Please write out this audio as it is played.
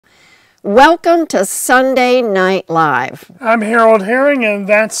Welcome to Sunday Night Live. I'm Harold Herring, and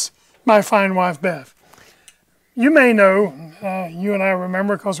that's my fine wife, Bev. You may know, you and I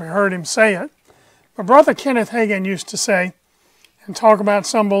remember because we heard him say it, but Brother Kenneth Hagin used to say and talk about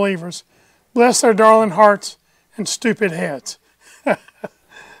some believers, bless their darling hearts and stupid heads.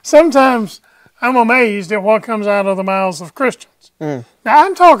 Sometimes I'm amazed at what comes out of the mouths of Christians. Now,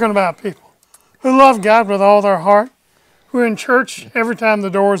 I'm talking about people who love God with all their heart, who are in church every time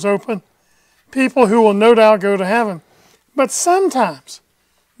the door is open, people who will no doubt go to heaven. But sometimes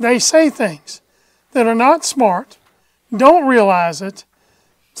they say things that are not smart, don't realize it,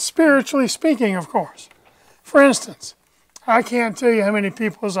 spiritually speaking, of course. For instance, I can't tell you how many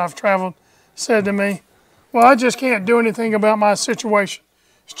people as I've traveled said to me, well, I just can't do anything about my situation.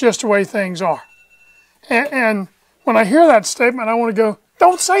 It's just the way things are. And when I hear that statement, I want to go,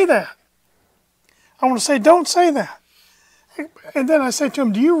 don't say that. I want to say, don't say that. And then I say to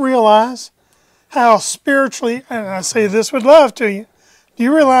them, do you realize how spiritually, and I say this with love to you, do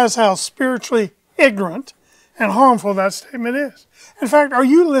you realize how spiritually ignorant and harmful that statement is? In fact, are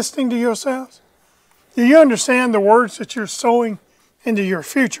you listening to yourselves? Do you understand the words that you're sowing into your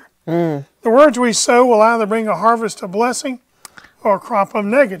future? The words we sow will either bring a harvest of blessing or a crop of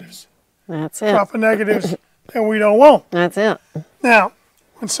negatives. That's it. Crop of negatives that we don't want. That's it. Now,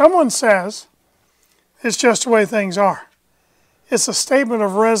 when someone says, it's just the way things are, it's a statement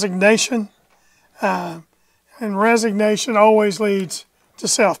of resignation, and resignation always leads to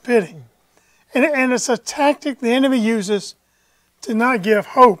self-pity. And it's a tactic the enemy uses to not give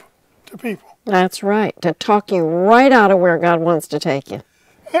hope to people. That's right. To talk you right out of where God wants to take you.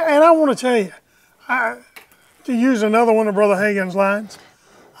 And I want to tell you, to use another one of Brother Hagin's lines,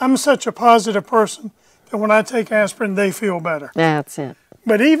 I'm such a positive person that when I take aspirin, they feel better. That's it.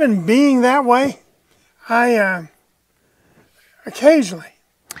 But even being that way, I occasionally,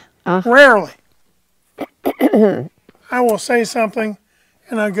 rarely, I will say something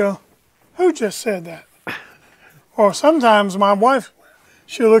and I go, who just said that? Or sometimes my wife,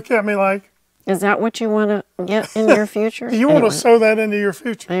 she'll look at me like, is that what you want to get in your future? You want to sow that into your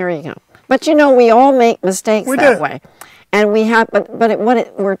future. There you go. But you know, we all make mistakes that do. way. And we have,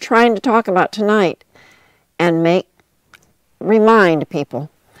 we're trying to talk about tonight and remind people,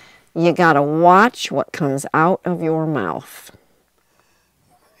 you got to watch what comes out of your mouth.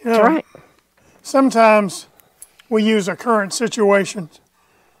 You know, That's right. Sometimes we use a current situation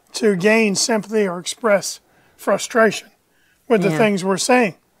to gain sympathy or express frustration with the things we're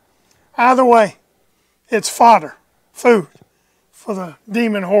saying. Either way, it's fodder, food for the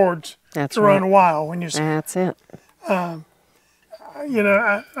demon hordes to run wild when you say. That's it. You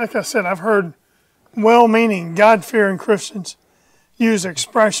know, like I said, I've heard well-meaning, God-fearing Christians use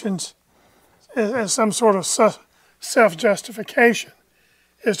expressions as some sort of self-justification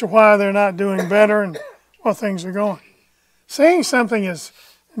as to why they're not doing better and what things are going. Saying something is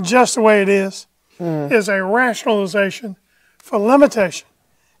just the way it is a rationalization for limitation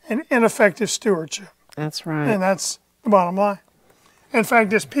and ineffective stewardship. That's right. And that's the bottom line. In fact,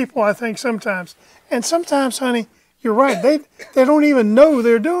 there's people I think sometimes, and sometimes, honey, you're right, they don't even know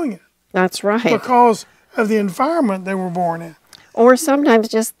they're doing it. That's right. Because of the environment they were born in. Or sometimes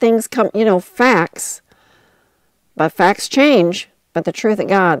just things come, you know, facts. But facts change, but the truth of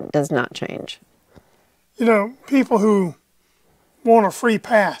God does not change. You know, people who want a free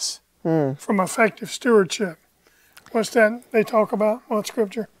pass from effective stewardship, what's that they talk about? What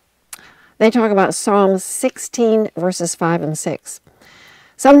scripture? They talk about Psalms 16, verses 5 and 6.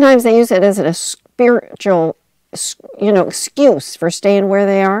 Sometimes they use it as a spiritual, you know, excuse for staying where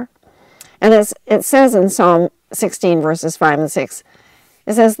they are. And it says in Psalm 16, verses 5 and 6,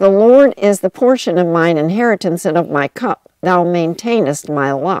 it says, the Lord is the portion of mine inheritance and of my cup. Thou maintainest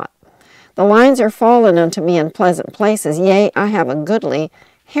my lot. The lines are fallen unto me in pleasant places. Yea, I have a goodly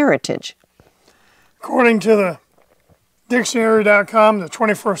heritage. According to the dictionary.com, the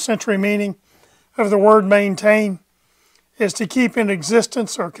 21st century meaning of the word maintain is to keep in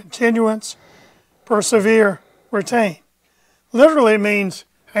existence or continuance, persevere, retain. Literally it means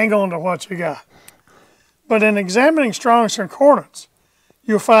hang on to what you got. But in examining Strong's Concordance,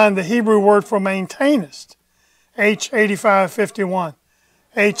 you'll find the Hebrew word for maintainest, H8551,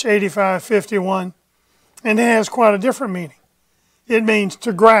 H8551, and it has quite a different meaning. It means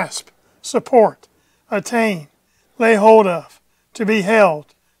to grasp, support, attain, lay hold of, to be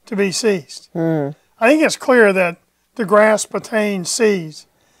held, to be seized. I think it's clear that to grasp, attain, seize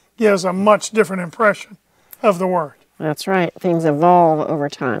gives a much different impression of the word. That's right. Things evolve over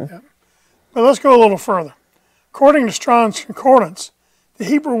time. Yeah. But let's go a little further. According to Strong's Concordance, the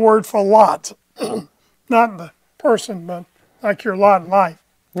Hebrew word for lot, not the person, but like your lot in life,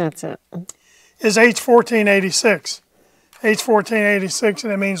 That's it. is H1486. H1486,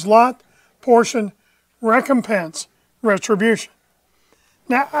 and it means lot, portion, recompense, retribution.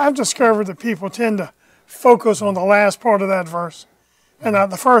 Now, I've discovered that people tend to focus on the last part of that verse and not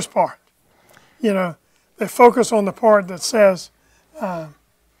the first part. You know, they focus on the part that says, they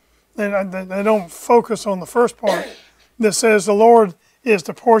don't focus on the first part that says, the Lord is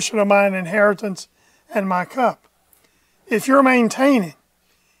the portion of mine inheritance and my cup. If you're maintaining,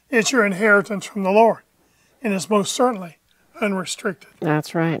 it's your inheritance from the Lord, and it's most certainly unrestricted.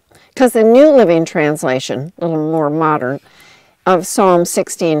 That's right. Because the New Living Translation, a little more modern, of Psalm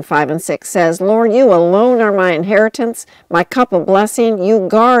 16, 5 and 6 says, Lord, you alone are my inheritance, my cup of blessing. You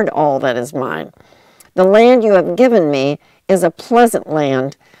guard all that is mine. The land you have given me is a pleasant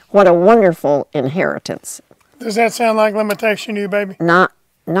land. What a wonderful inheritance. Does that sound like limitation to you, baby? Not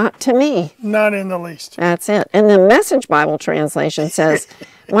to me. Not in the least. That's it. And the Message Bible translation says,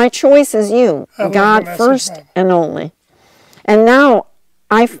 my choice is you, God first Bible. And only. And now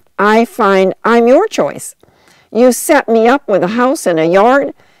I find I'm your choice. You set me up with a house and a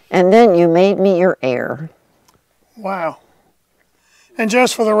yard, and then you made me your heir. Wow. And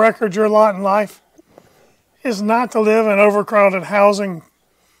just for the record, your lot in life is not to live in overcrowded housing,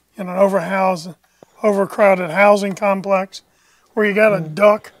 in an overcrowded housing complex where you got to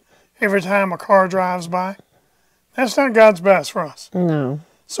duck every time a car drives by. That's not God's best for us. No.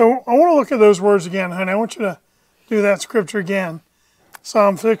 So I want to look at those words again, honey. I want you to do that scripture again.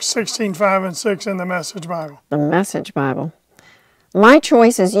 Psalm 16, 5 and 6 in the Message Bible. The Message Bible. My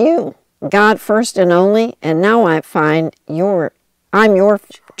choice is you, God first and only, and now I find I'm your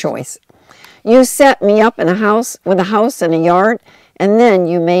choice. You set me up in a house with a house and a yard, and then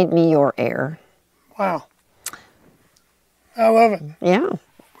you made me your heir. Wow. I love it. Yeah.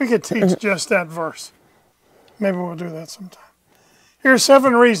 We could teach just that verse. Maybe we'll do that sometime. Here are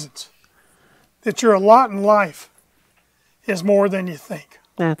 7 reasons that your lot in life is more than you think.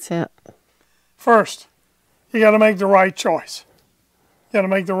 That's it. First, you got to make the right choice. You got to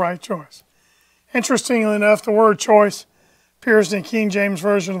make the right choice. Interestingly enough, the word choice appears in the King James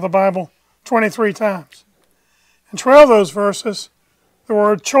Version of the Bible 23 times. In 12 of those verses, the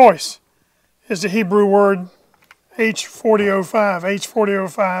word choice is the Hebrew word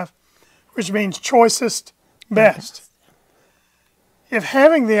H4005, which means choicest, best. If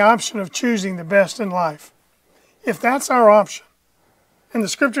having the option of choosing the best in life, if that's our option, and the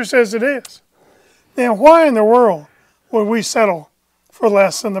scripture says it is, then why in the world would we settle for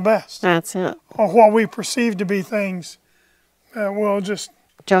less than the best? That's it. Or what we perceive to be things, just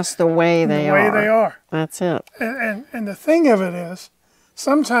the way they are. The way they are. That's it. And the thing of it is,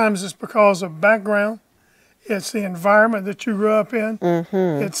 sometimes it's because of background. It's the environment that you grew up in.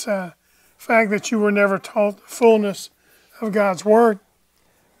 Mm-hmm. It's the fact that you were never taught the fullness of God's Word.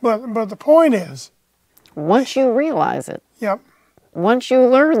 But the point is, once you realize it, yep. Once you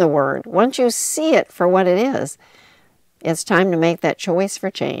learn the Word, once you see it for what it is, it's time to make that choice for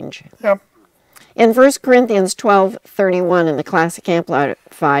change. Yep. In 1 Corinthians 12:31 in the Classic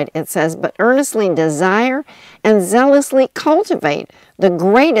Amplified, it says, but earnestly desire and zealously cultivate the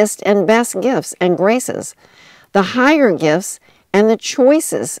greatest and best gifts and graces, the higher gifts and the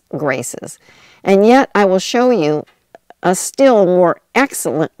choicest graces. And yet I will show you a still more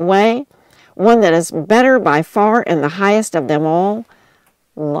excellent way, one that is better by far and the highest of them all,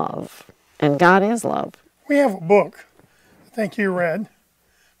 love. And God is love. We have a book, I think you read,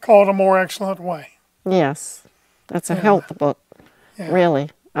 called A More Excellent Way. Yes, that's a health book, really,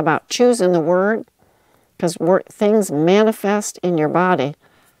 about choosing the Word, because things manifest in your body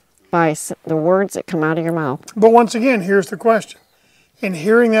by the words that come out of your mouth. But once again, here's the question. In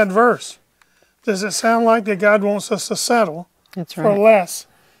hearing that verse, does it sound like that God wants us to settle for less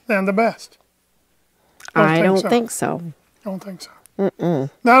than the best? I don't think so. Don't think so. Mm-mm.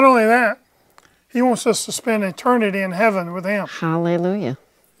 Not only that, He wants us to spend eternity in heaven with Him. Hallelujah.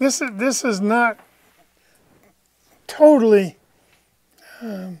 This is not totally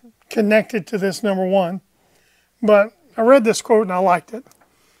connected to this, number one, but I read this quote and I liked it.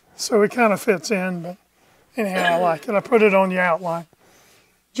 So it kind of fits in, but anyhow, I like it. I put it on the outline.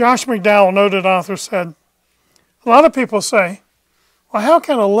 Josh McDowell, noted author, said, a lot of people say, well, how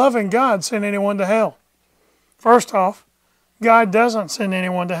can a loving God send anyone to hell? First off, God doesn't send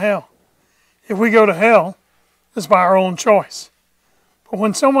anyone to hell. If we go to hell, it's by our own choice. But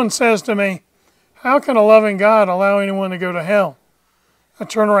when someone says to me, how can a loving God allow anyone to go to hell? I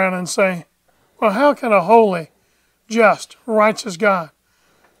turn around and say, well, how can a holy, just, righteous God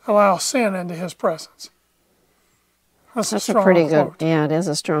allow sin into His presence? That's a pretty quote. good. Yeah, it is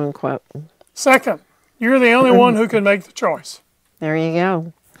a strong quote. Second, you're the only one who can make the choice. There you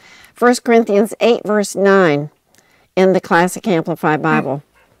go. 1 Corinthians 8, verse 9 in the Classic Amplified Bible.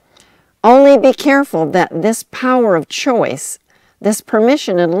 Only be careful that this power of choice, this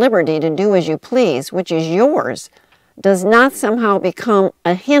permission and liberty to do as you please, which is yours, does not somehow become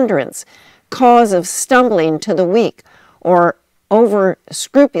a hindrance, cause of stumbling to the weak, or over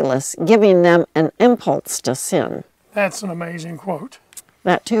scrupulous, giving them an impulse to sin. That's an amazing quote.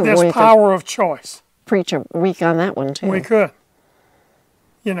 That too. This power of choice. Preach a week on that one too. We could.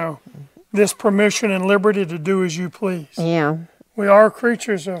 You know, this permission and liberty to do as you please. Yeah. We are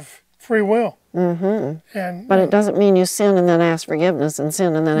creatures of free will. Mm-hmm. But it doesn't mean you sin and then ask forgiveness and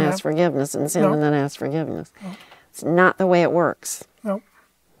sin and then ask forgiveness and sin and then ask forgiveness. It's not the way it works. Nope.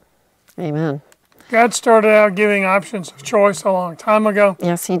 Amen. God started out giving options of choice a long time ago.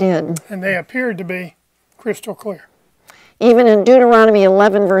 Yes, he did. And they appeared to be crystal clear. Even in Deuteronomy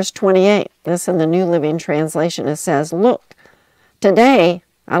 11, verse 28, this in the New Living Translation, it says, look, today,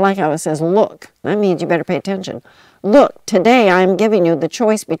 I like how it says look. That means you better pay attention. Look, today I am giving you the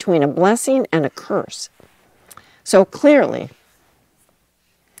choice between a blessing and a curse. So clearly,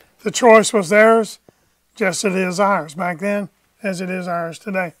 the choice was theirs, just as it is ours back then, as it is ours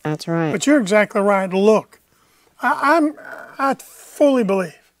today. That's right. But you're exactly right. Look, I fully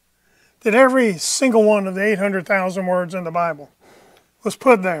believe that every single one of the 800,000 words in the Bible was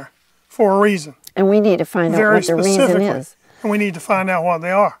put there for a reason. And we need to find out what the reason is. And we need to find out what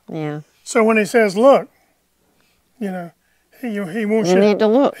they are. Yeah. So when he says, look, you know, he wants you need to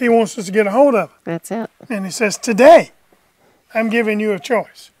look. He wants us to get a hold of it. That's it. And he says, today, I'm giving you a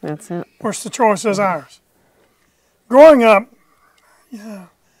choice. That's it. Of course, the choice is ours. Growing up,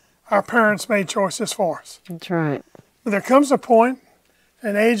 our parents made choices for us. That's right. But there comes a point,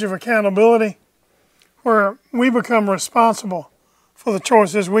 an age of accountability, where we become responsible for the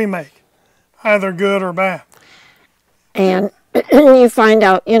choices we make, either good or bad. And you find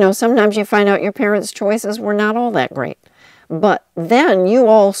out, sometimes you find out your parents' choices were not all that great. But then you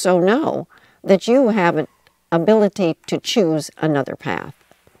also know that you have an ability to choose another path.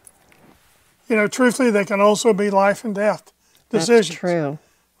 Truthfully, they can also be life and death decisions. That's true.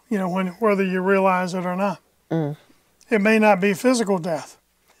 Whether you realize it or not. It may not be physical death,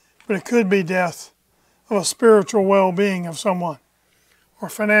 but it could be death of a spiritual well-being of someone or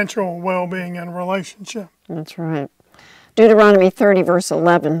financial well-being in a relationship. That's right. Deuteronomy 30, verse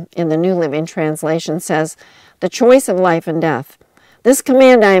 11 in the New Living Translation says, the choice of life and death. This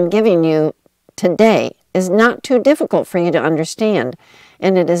command I am giving you today is not too difficult for you to understand,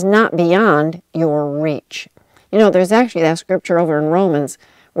 and it is not beyond your reach. There's actually that scripture over in Romans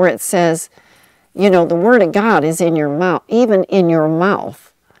where it says, the word of God is in your mouth, even in your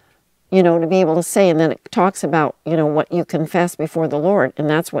mouth, to be able to say, and then it talks about, what you confess before the Lord, and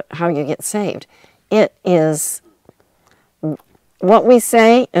that's how you get saved. It is what we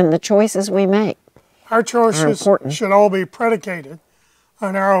say and the choices we make. Our choices should all be predicated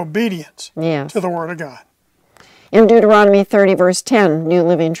on our obedience to the Word of God. In Deuteronomy 30, verse 10, New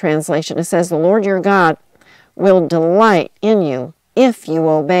Living Translation, it says, the Lord your God will delight in you if you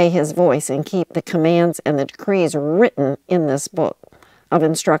obey his voice and keep the commands and the decrees written in this book of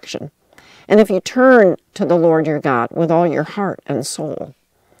instruction. And if you turn to the Lord your God with all your heart and soul,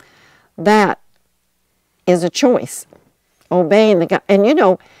 that is a choice. Obeying the God. And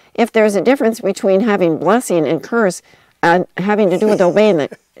if there's a difference between having blessing and curse and having to do with obeying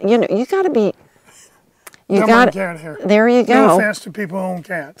the, you got to be, there you go. No offense to people who own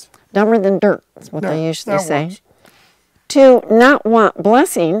cats. Dumber than dirt is what they usually say. To not want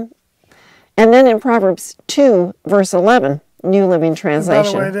blessing. And then in Proverbs 2, verse 11, New Living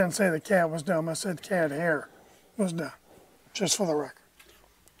Translation. By the way, I didn't say the cat was dumb. I said cat hair was dumb, just for the record.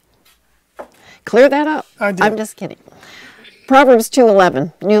 Clear that up. I did. I'm just kidding. Proverbs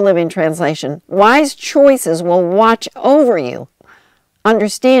 2:11, New Living Translation. Wise choices will watch over you.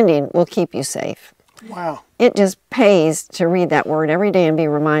 Understanding will keep you safe. Wow. It just pays to read that word every day and be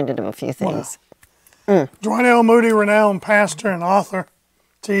reminded of a few things. Wow. Dwight L. Moody, renowned pastor and author,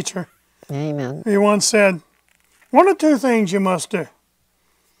 teacher. Amen. He once said, one of two things you must do.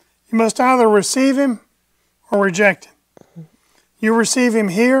 You must either receive him or reject him. You receive him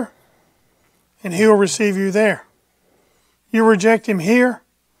here, and he'll receive you there. You reject him here,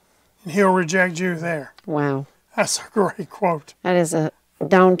 and he'll reject you there. Wow. That's a great quote. That is a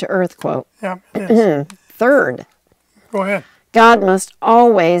down-to-earth quote. Yeah, it is. Third. Go ahead. God must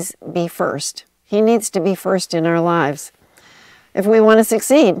always be first. He needs to be first in our lives if we want to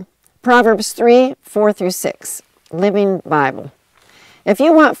succeed. Proverbs 3, 4 through 6, Living Bible. If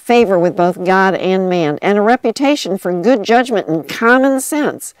you want favor with both God and man and a reputation for good judgment and common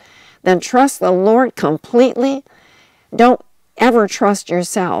sense, then trust the Lord completely. Don't ever trust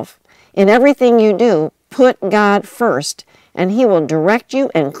yourself. In everything you do, put God first, and He will direct you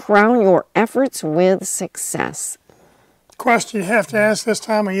and crown your efforts with success. Question you have to ask this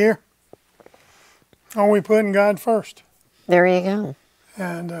time of year. Are we putting God first? There you go.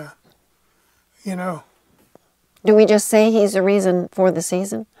 And, you know, Do we just say He's the reason for the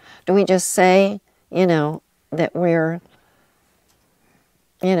season? Do we just say, you know, that we're,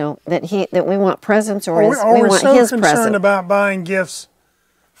 you know, that we want presents, or are we want so His concerned present about buying gifts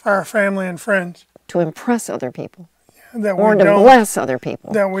for our family and friends to impress other people that or we to don't, bless other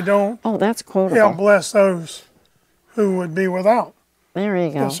people? that we don't Oh, that's quotable. help bless those who would be without There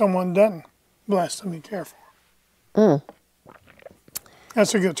you go. if someone doesn't bless them and care for them.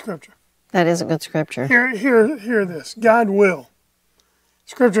 That's a good scripture. That is a good scripture. Hear this. God will.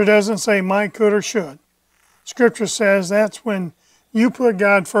 Scripture doesn't say might, could, or should. Scripture says that's when you put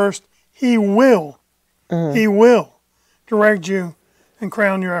God first, He will. He will direct you and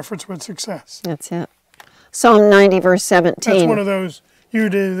crown your efforts with success. That's it. Psalm 90, verse 17. That's one of those, you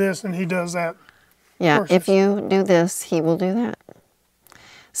do this and He does that. Yeah, verses. if you do this, He will do that.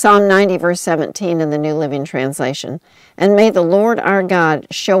 Psalm 90, verse 17 in the New Living Translation. And may the Lord our God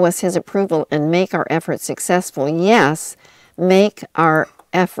show us His approval and make our efforts successful. Yes, make our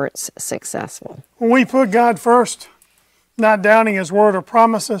efforts successful. When we put God first, not doubting His word or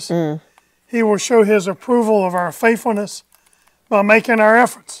promises, He will show His approval of our faithfulness by making our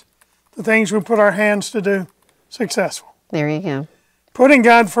efforts, the things we put our hands to do, successful. There you go. Putting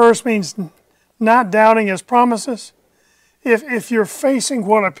God first means not doubting His promises. If you're facing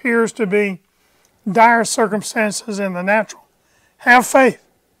what appears to be dire circumstances in the natural, have faith.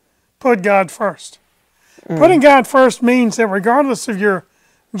 Put God first. Putting God first means that regardless of your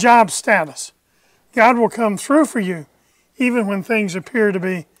job status, God will come through for you even when things appear to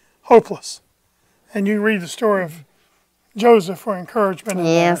be hopeless. And you read the story of Joseph for encouragement.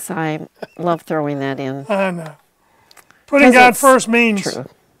 Yes, I love throwing that in. I know. Putting God first means true.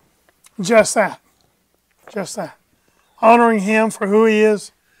 just that. Just that. Honoring Him for who He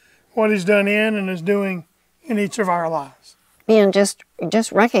is, what He's done in and is doing in each of our lives. Being just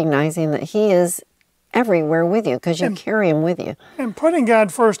recognizing that He is everywhere with you because you carry Him with you. And putting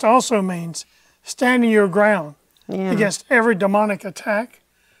God first also means standing your ground against every demonic attack,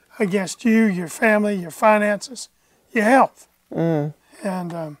 against you, your family, your finances, your health. And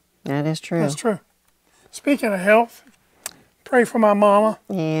that is true. that's true. Speaking of health, pray for my mama.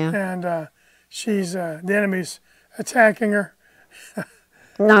 Yeah. And she's, the enemy's attacking her.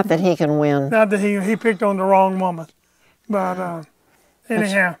 Not that he can win. Not that he picked on the wrong woman. But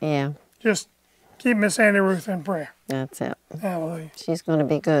anyhow, Yeah, just keep Miss Annie Ruth in prayer. that's it. Hallelujah. She's going to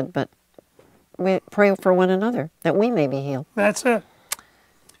be good, but we pray for one another that we may be healed. That's it.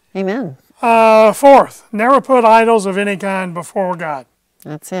 Amen. Fourth, never put idols of any kind before God.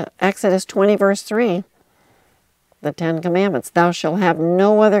 That's it. Exodus 20, verse 3, the Ten Commandments. Thou shalt have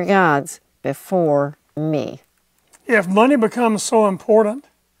no other gods before me. If money becomes so important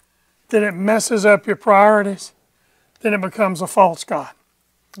that it messes up your priorities, then it becomes a false god.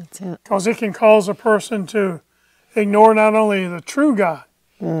 That's it. Because it can cause a person to ignore not only the true God,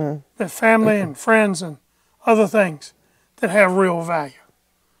 but family and friends and other things that have real value,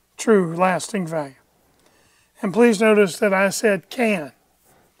 true, lasting value. And please notice that I said can.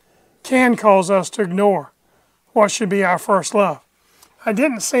 Can cause us to ignore what should be our first love. I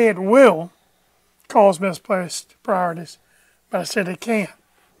didn't say it will cause misplaced priorities, but I said it can.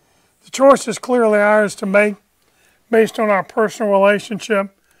 The choice is clearly ours to make based on our personal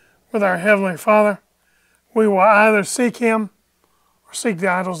relationship with our Heavenly Father. We will either seek Him or seek the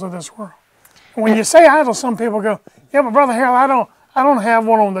idols of this world. And when you say idols, some people go, yeah, but Brother Harold, I don't have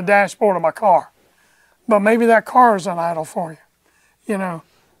one on the dashboard of my car. But maybe that car is an idol for you. You know,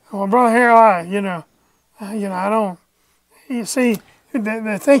 well, Brother Harold, I don't. You see,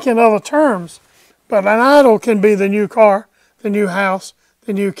 they're thinking other terms, but an idol can be the new car, the new house,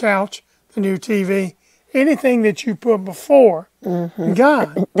 the new couch, the new TV, anything that you put before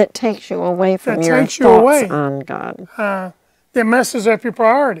God. That takes you away from That your takes you thoughts away. on God. That messes up your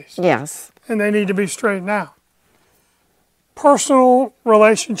priorities, Yes. and they need to be straightened out. Personal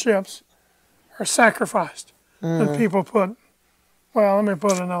relationships are sacrificed when people put, well, let me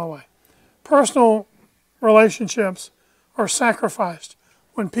put it another way. Personal relationships are sacrificed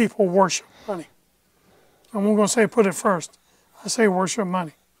when people worship money. I'm going to say put it first. I say worship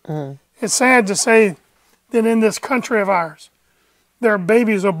money. It's sad to say that in this country of ours, there are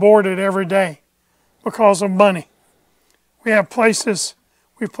babies aborted every day because of money. We have places,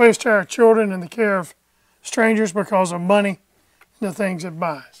 we've placed our children in the care of strangers because of money and the things it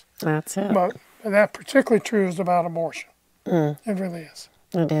buys. That's it. But that particularly true is about abortion. It really is.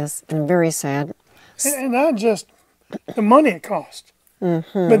 It is, and very sad. And not just the money it costs,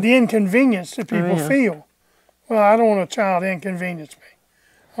 but the inconvenience that people feel. Well, I don't want a child to inconvenience me.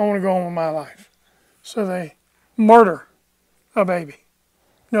 I want to go on with my life. So they murder a baby.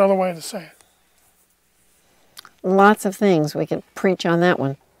 No other way to say it. Lots of things we could preach on that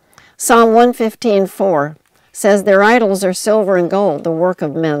one. Psalm 115:4 says, "Their idols are silver and gold, the work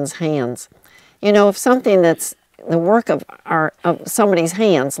of men's hands." You know, if something that's the work of somebody's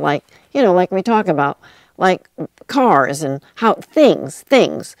hands, like, you know, like we talk about, like cars and how things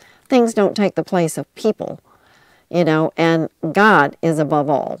don't take the place of people, you know, and God is above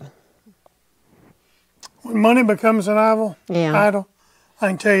all. When money becomes an idol, Yeah. I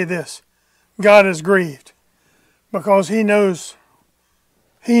can tell you this: God is grieved, because He knows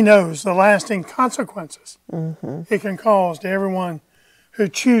the lasting consequences it can cause to everyone who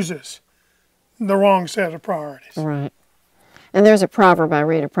chooses the wrong set of priorities. Right. And there's a proverb, I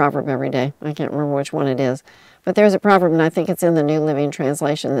read a proverb every day. I can't remember which one it is. But there's a proverb, and I think it's in the New Living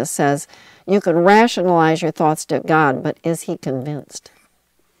Translation, that says, "You can rationalize your thoughts to God, but is He convinced?"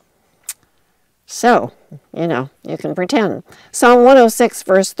 So, you know, you can pretend. Psalm 106,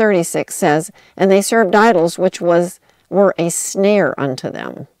 verse 36 says, "And they served idols which were a snare unto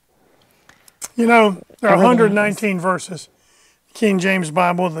them." You know, there are 119 verses, King James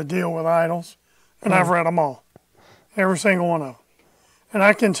Bible, that deal with idols, and I've read them all, every single one of them. And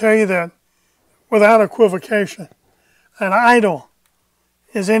I can tell you that, without equivocation, an idol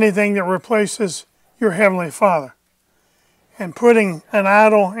is anything that replaces your Heavenly Father. And putting an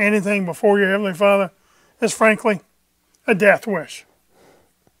idol, anything before your Heavenly Father, is frankly a death wish.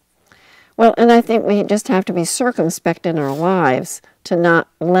 Well, and I think we just have to be circumspect in our lives to not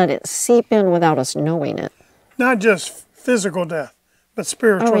let it seep in without us knowing it. Not just physical death, but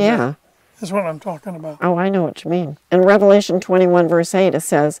spiritual death. That's what I'm talking about. Oh, I know what you mean. In Revelation 21, verse 8, it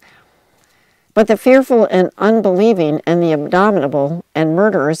says, "But the fearful and unbelieving and the abominable and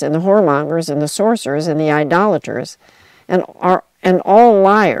murderers and the whoremongers and the sorcerers and the idolaters and all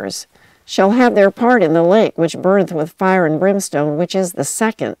liars shall have their part in the lake which burneth with fire and brimstone, which is the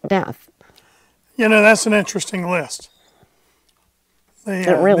second death." You know, that's an interesting list. It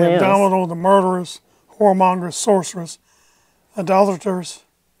really the is. abominable, the murderers, whoremongers, sorcerers, idolaters,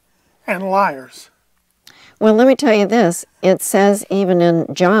 and liars. Well, let me tell you this. It says even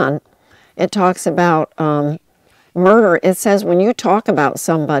in John, it talks about murder. It says when you talk about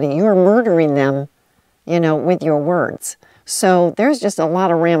somebody, you are murdering them, you know, with your words. So there's just a lot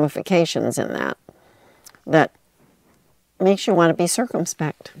of ramifications in that makes you want to be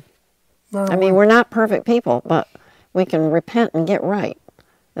circumspect. I mean, we're not perfect people, but we can repent and get right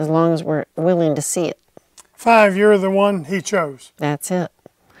as long as we're willing to see it. 5, you're the one He chose. That's it.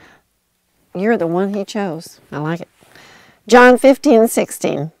 You're the one He chose. I like it. John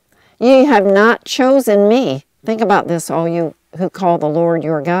 15:16. "Ye have not chosen me." Think about this, all you who call the Lord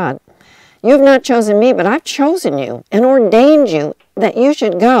your God. "You have not chosen me, but I've chosen you and ordained you that you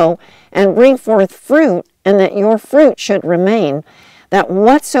should go and bring forth fruit, and that your fruit should remain, that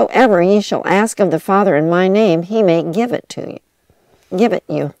whatsoever ye shall ask of the Father in my name, He may give it to you." Give it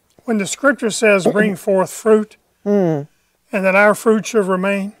you. When the Scripture says bring forth fruit, and that our fruit should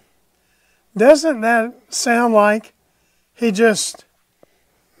remain, doesn't that sound like He just,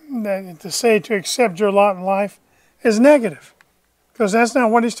 to say to accept your lot in life is negative? Because that's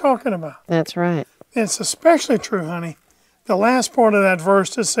not what He's talking about. That's right. It's especially true, honey, the last part of that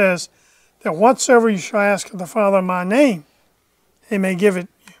verse that says that whatsoever you shall ask of the Father in my name, He may give it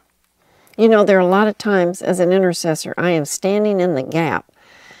you. You know, there are a lot of times as an intercessor, I am standing in the gap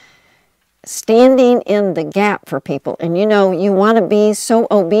for people. And you know, you want to be so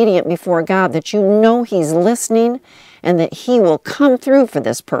obedient before God that you know He's listening and that He will come through for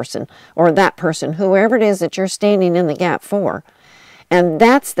this person or that person, whoever it is that you're standing in the gap for. And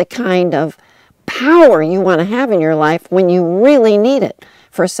that's the kind of power you want to have in your life when you really need it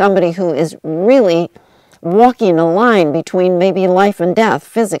for somebody who is really walking a line between maybe life and death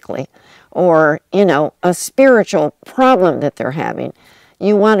physically, or, you know, a spiritual problem that they're having.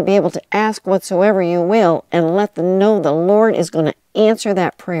 You want to be able to ask whatsoever you will and let them know the Lord is going to answer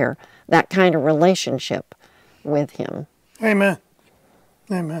that prayer, that kind of relationship with Him. Amen.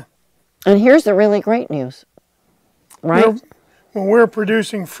 Amen. And here's the really great news, right? When we're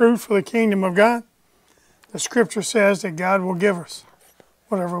producing fruit for the kingdom of God, the Scripture says that God will give us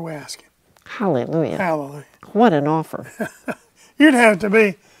whatever we ask Him. Hallelujah. Hallelujah. What an offer. You'd have to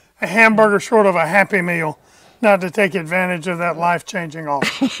be a hamburger short of a Happy Meal not to take advantage of that life-changing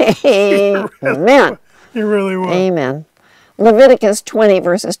offer. Amen. You really would. Amen. Leviticus 20,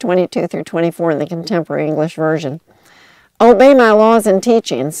 verses 22 through 24 in the Contemporary English Version. Obey my laws and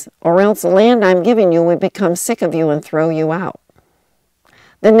teachings, or else the land I'm giving you will become sick of you and throw you out.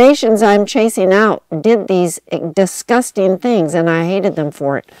 The nations I'm chasing out did these disgusting things, and I hated them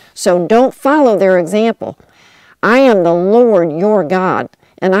for it. So don't follow their example. I am the Lord your God,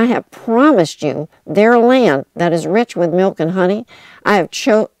 and I have promised you their land that is rich with milk and honey. I have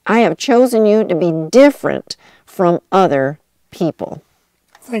chosen you to be different from other people.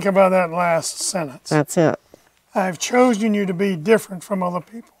 Think about that last sentence. That's it. I have chosen you to be different from other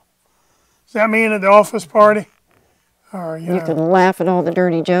people. Does that mean at the office party? Or, You can laugh at all the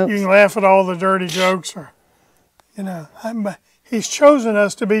dirty jokes. you can laugh at all the dirty jokes, or, he's chosen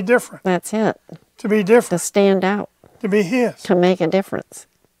us to be different, That's it. to be To different, stand out, to be his. to make a difference.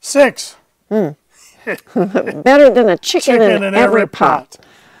 6, Better than a chicken in every pot.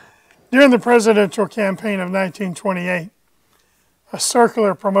 During the presidential campaign of 1928, a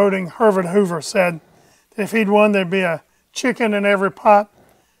circular promoting Herbert Hoover said that if he'd won, there'd be a chicken in every pot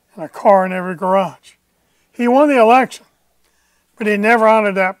and a car in every garage. He won the election, but he never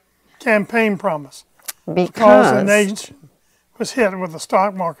honored that campaign promise because the nation was hit with a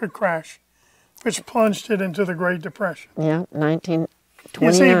stock market crash, which plunged it into the Great Depression. Yeah, You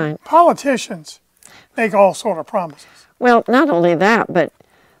 1929. see, politicians make all sort of promises. Well, not only that, but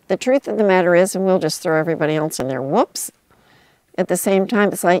the truth of the matter is, and we'll just throw everybody else in there, whoops. At the same time,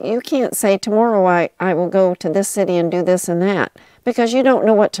 it's like you can't say tomorrow I will go to this city and do this and that, because you don't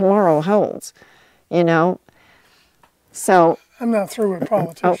know what tomorrow holds, So, I'm not through with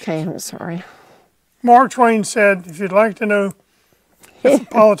politicians. okay, I'm sorry. Mark Twain said, if you'd like to know if a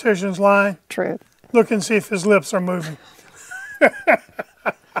politician's lying, Truth. look and see if his lips are moving.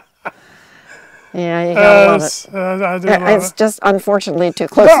 Yeah, you gotta love it. I do love It's it. just unfortunately too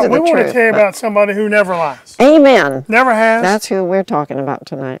close But to we the want truth. to tell you but- about somebody who never lies. Amen. Never has, That's who we're talking about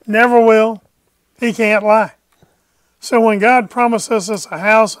tonight. never will. He can't lie. So when God promises us a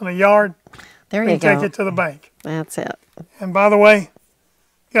house and a yard, There we you take go. it to the bank. That's it. And by the way,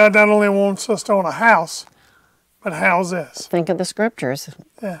 God not only wants us to own a house, but houses. Think of the scriptures.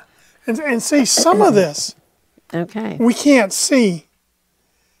 Yeah. And see, some of this Okay. we can't see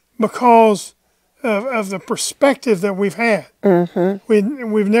because of the perspective that we've had.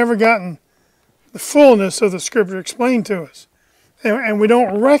 We've never gotten the fullness of the Scripture explained to us. And we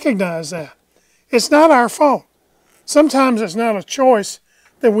don't recognize that. It's not our fault. Sometimes it's not a choice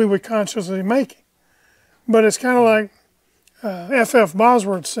that we would consciously make. But it's kind of like F.F.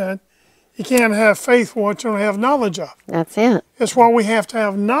 Bosworth said, you can't have faith for what you don't have knowledge of. That's it. It's what we have to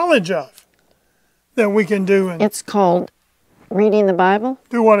have knowledge of that we can do and It's called reading the Bible.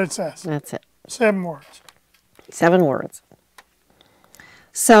 do what it says. That's it. 7 words. 7 words.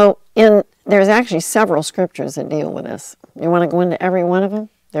 So there's actually several scriptures that deal with this. You want to go into every one of them?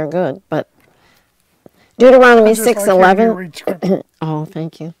 They're good. But Deuteronomy Just like hearing you 6:11. read Scripture. Oh,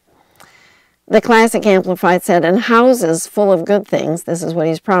 thank you. The Classic Amplified said, and houses full of good things, this is what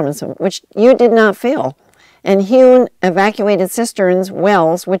he's promised, which you did not fill, and hewn, evacuated cisterns,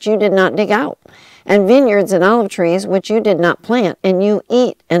 wells, which you did not dig out, and vineyards and olive trees, which you did not plant, and you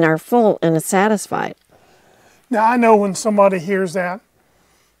eat and are full and are satisfied. Now, I know when somebody hears that,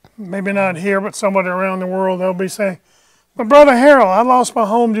 maybe not here, but somebody around the world, they'll be saying, but Brother Harold, I lost my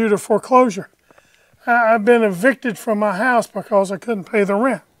home due to foreclosure. I've been evicted from my house because I couldn't pay the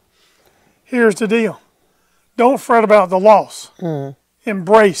rent. Here's the deal. Don't fret about the loss.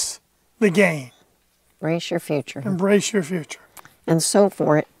 Embrace the gain. Embrace your future. Embrace your future. And so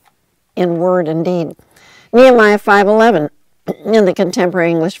for it, in word and deed. Nehemiah 5:11 in the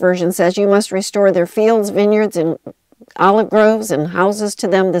Contemporary English Version says, you must restore their fields, vineyards, and olive groves and houses to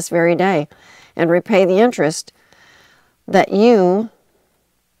them this very day, and repay the interest that you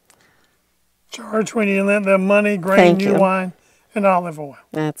Charge when you lend them money, grain, Thank new you. wine, and olive oil.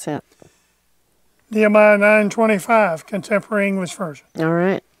 That's it. Nehemiah 9:25, Contemporary English Version. All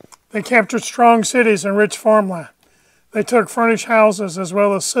right. They captured strong cities and rich farmland. They took furnished houses as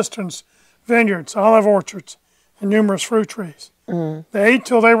well as cisterns, vineyards, olive orchards, and numerous fruit trees. They ate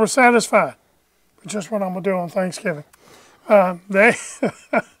till they were satisfied, which is what I'm going to do on Thanksgiving. They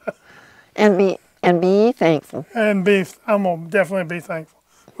And be ye thankful. I'm going to definitely be thankful.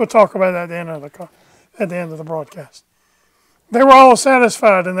 We'll talk about that at the end of the broadcast. They were all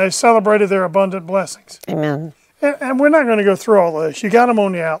satisfied, and they celebrated their abundant blessings. Amen. And we're not going to go through all this. You got them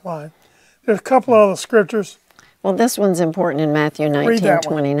on the outline. There's a couple of other scriptures. Well, this one's important in Matthew Read that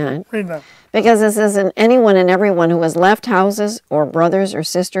one. 19:29. Read them. Because it says, and anyone and everyone who has left houses or brothers or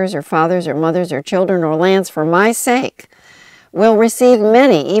sisters or fathers or mothers or children or lands for my sake will receive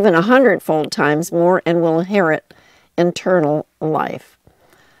many, even 100-fold times more, and will inherit eternal life.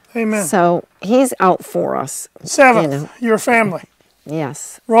 Amen. So he's out for us. Seventh, your family.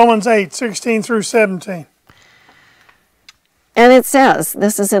 Yes. Romans 8, 16 through 17. And it says,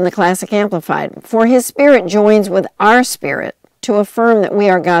 this is in the Classic Amplified, for his spirit joins with our spirit to affirm that we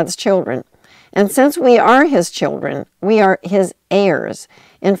are God's children. And since we are his children, we are his heirs.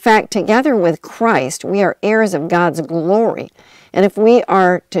 In fact, together with Christ, we are heirs of God's glory. And if we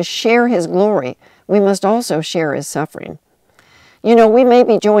are to share his glory, we must also share his suffering. You know, we may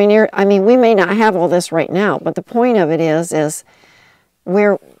be joint heirs. I mean, we may not have all this right now, but the point of it is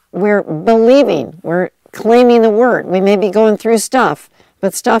we're believing, we're claiming the word. We may be going through stuff,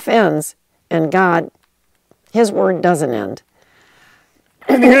 but stuff ends, and God, his word doesn't end.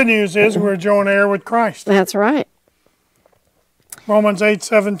 And the good news is we're joint heir with Christ. That's right. Romans 8,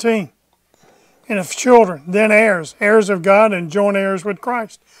 17. And if children, then heirs, heirs of God and joint heirs with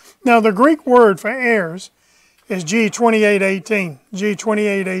Christ. Now the Greek word for heirs is G28:18.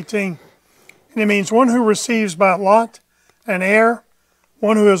 G28:18. And it means one who receives by lot, an heir,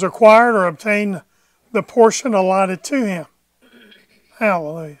 one who has acquired or obtained the portion allotted to him.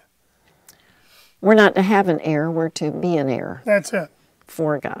 Hallelujah. We're not to have an heir, we're to be an heir. That's it.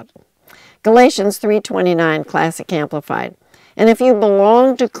 For God. Galatians 3:29, Classic Amplified. And if you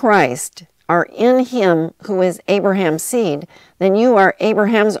belong to Christ, are in him who is Abraham's seed, then you are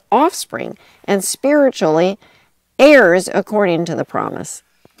Abraham's offspring, and spiritually heirs according to the promise.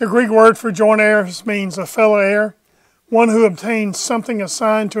 The Greek word for joint heirs means a fellow heir, one who obtains something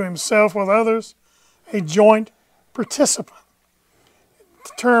assigned to himself with others, a joint participant.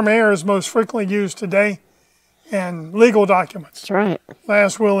 The term heir is most frequently used today in legal documents. That's right.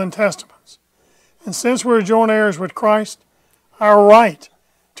 Last will and testaments. And since we're joint heirs with Christ, our right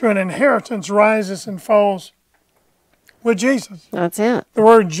to an inheritance rises and falls with Jesus. That's it. The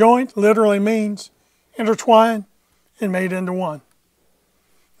word joint literally means intertwined and made into one.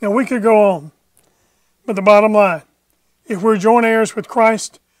 Now we could go on, but the bottom line, if we're joint heirs with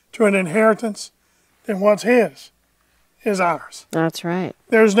Christ to an inheritance, then what's his is ours. That's right.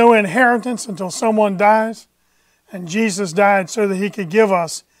 There's no inheritance until someone dies, and Jesus died so that he could give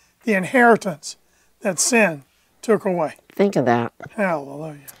us the inheritance that sin took away. Think of that.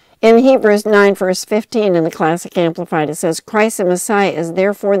 Hallelujah. In Hebrews 9, verse 15 in the Classic Amplified, it says, Christ the Messiah is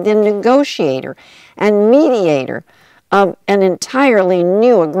therefore the negotiator and mediator of an entirely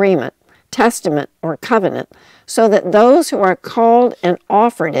new agreement, testament, or covenant, so that those who are called and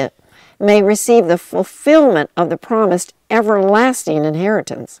offered it may receive the fulfillment of the promised everlasting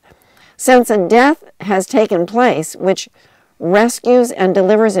inheritance. Since a death has taken place, which rescues and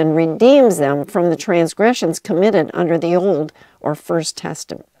delivers and redeems them from the transgressions committed under the old or first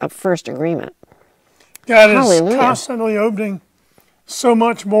testament, first agreement. God Hallelujah. is constantly opening so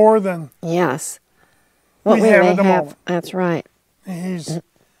much more than yes. What we we have may at the have. moment. That's right. He's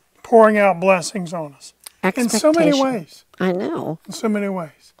pouring out blessings on us in so many ways. I know. In so many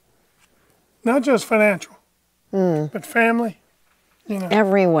ways. Not just financial, but family,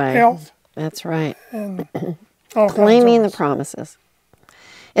 every way. health, That's right. and all Claiming the kinds of promises.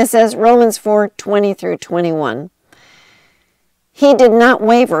 It says, Romans 4:20 through 21. He did not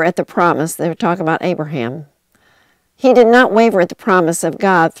waver at the promise. They were talking about Abraham. He did not waver at the promise of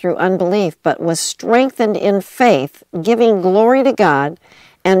God through unbelief, but was strengthened in faith, giving glory to God,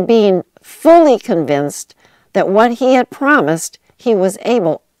 and being fully convinced that what he had promised, he was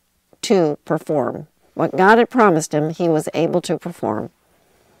able to perform. What God had promised him, he was able to perform.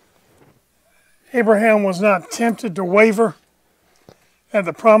 Abraham was not tempted to waver at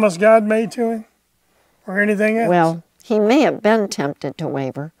the promise God made to him or anything else. Well, he may have been tempted to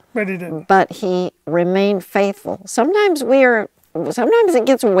waver, but he didn't. but he remained faithful. Sometimes it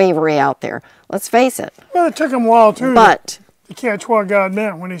gets wavery out there. Let's face it. Well, it took him a while, too, But to catch what God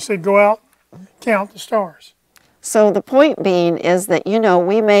meant when he said, go out, count the stars. so the point being is that,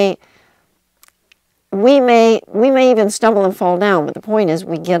 we may even stumble and fall down, but the point is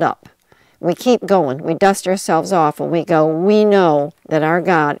we get up. We keep going. We dust ourselves off and we go, we know that our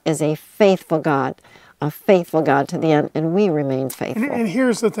God is a faithful God to the end, and we remain faithful. And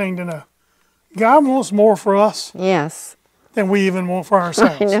here's the thing to know. God wants more for us Yes, than we even want for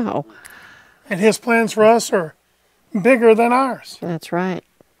ourselves. I know. And his plans for us are bigger than ours. That's right.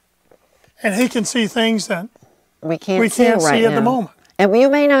 And he can see things that We can't we see can't right see now. at the moment. And you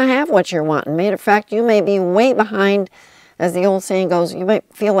may not have what you're wanting. Matter of fact, you may be way behind, as the old saying goes, you might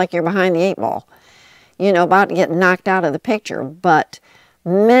feel like you're behind the 8 ball. About to get knocked out of the picture. But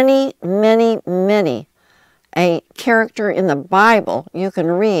many, many, many a character in the Bible you can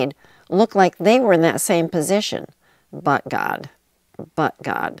read look like they were in that same position. But God.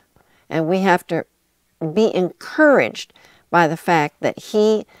 And we have to be encouraged by the fact that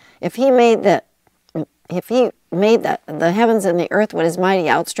he If he made the heavens and the earth with his mighty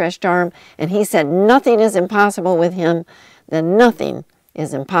outstretched arm, and he said nothing is impossible with him, then nothing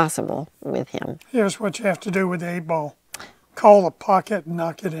is impossible with him. Here's what you have to do with the 8-ball. Call the pocket and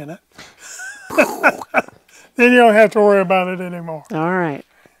knock it in it. Then you don't have to worry about it anymore. All right.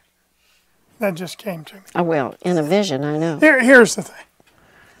 That just came to me. I will. In a vision, I know. Here's the thing.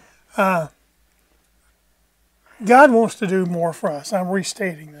 God wants to do more for us. I'm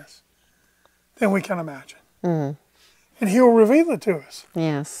restating this. Than we can imagine. Mm-hmm. And He'll reveal it to us.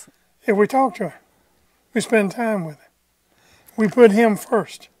 Yes. If we talk to Him. We spend time with Him. We put Him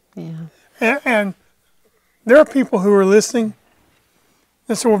first. Yeah. And there are people who are listening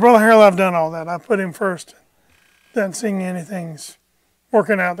and say, well, Brother Harold, I've done all that. I put Him first. Doesn't seem anything's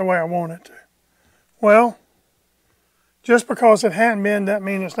working out the way I want it to. Well, just because it hadn't been, doesn't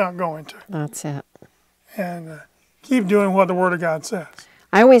mean it's not going to. That's it. And keep doing what the Word of God says.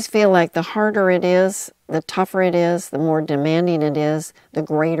 I always feel like the harder it is, the tougher it is, the more demanding it is, the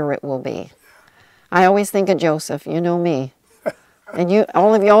greater it will be. I always think of Joseph. You know me. And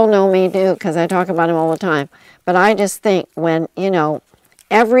all of y'all know me too, because I talk about him all the time. But I just think when,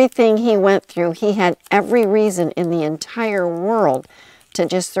 everything he went through, he had every reason in the entire world to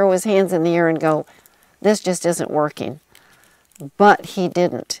just throw his hands in the air and go, this just isn't working. But he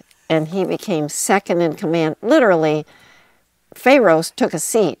didn't. And he became second in command. Literally, Pharaoh took a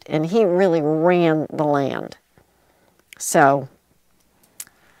seat, and he really ran the land. So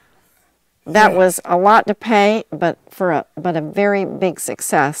that was a lot to pay, but a very big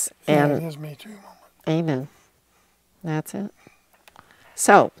success. And it is me too. Amen. That's it.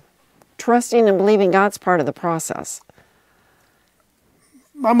 So, trusting and believing God's part of the process.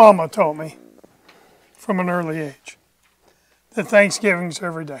 My mama taught me from an early age that Thanksgiving's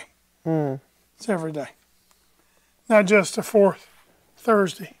every day. It's every day. Not just the fourth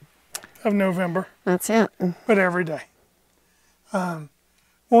Thursday of November. That's it. But every day. Want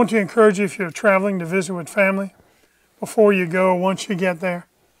to encourage you, if you're traveling to visit with family, before you go, once you get there,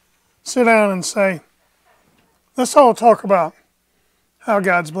 sit down and say, let's all talk about how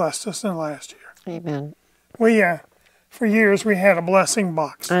God's blessed us in the last year. Amen. For years, we had a blessing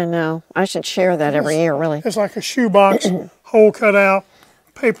box. I know. I should share that every year, really. It's like a shoe box, hole cut out,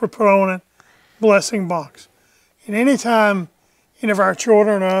 paper put on it, blessing box. And anytime any of our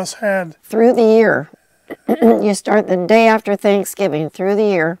children or us had... Through the year, you start the day after Thanksgiving, through the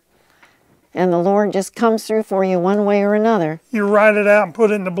year, and the Lord just comes through for you one way or another. You write it out and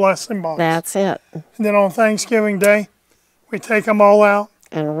put it in the blessing box. That's it. And then on Thanksgiving Day, we take them all out.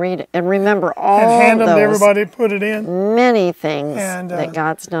 And read it, and remember all and hand them those to everybody, put it in. Many things that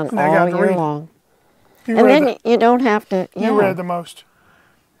God's done all year long. And then you don't have to... You read the most.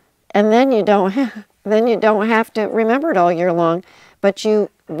 And then you don't have to remember it all year long, but you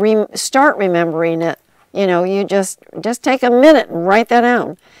start remembering it. You just take a minute and write that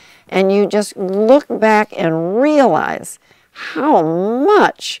down, and you just look back and realize how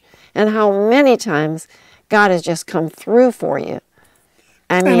much and how many times God has just come through for you.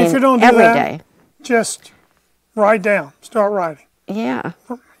 I mean, and if you don't do every that, day. Just write down. Start writing. Yeah.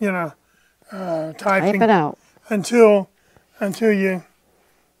 Typing. Type it out until you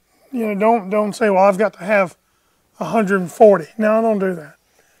don't say, well, I've got to have 140. No, don't do that.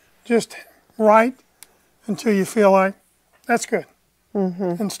 Just write until you feel like that's good,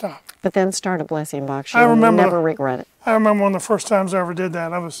 and stop. But then start a blessing box. You'll never regret it. I remember one of the first times I ever did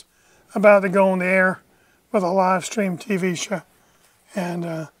that. I was about to go on the air with a live stream TV show, and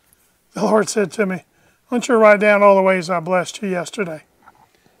the Lord said to me, "I want you to write down all the ways I blessed you yesterday."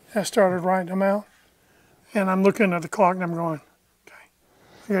 And I started writing them out, and I'm looking at the clock and I'm going, okay,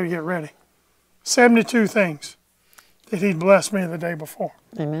 I got to get ready. 72 things that He'd blessed me the day before.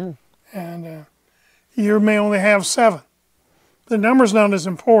 Amen. And you may only have 7. The number's not as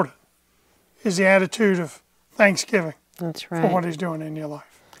important as the attitude of thanksgiving. That's right. For what He's doing in your life.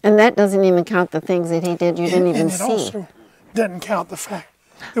 And that doesn't even count the things that He did you didn't even see. And it also doesn't count the fact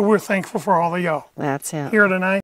that we're thankful for all of y'all. That's it. Here tonight.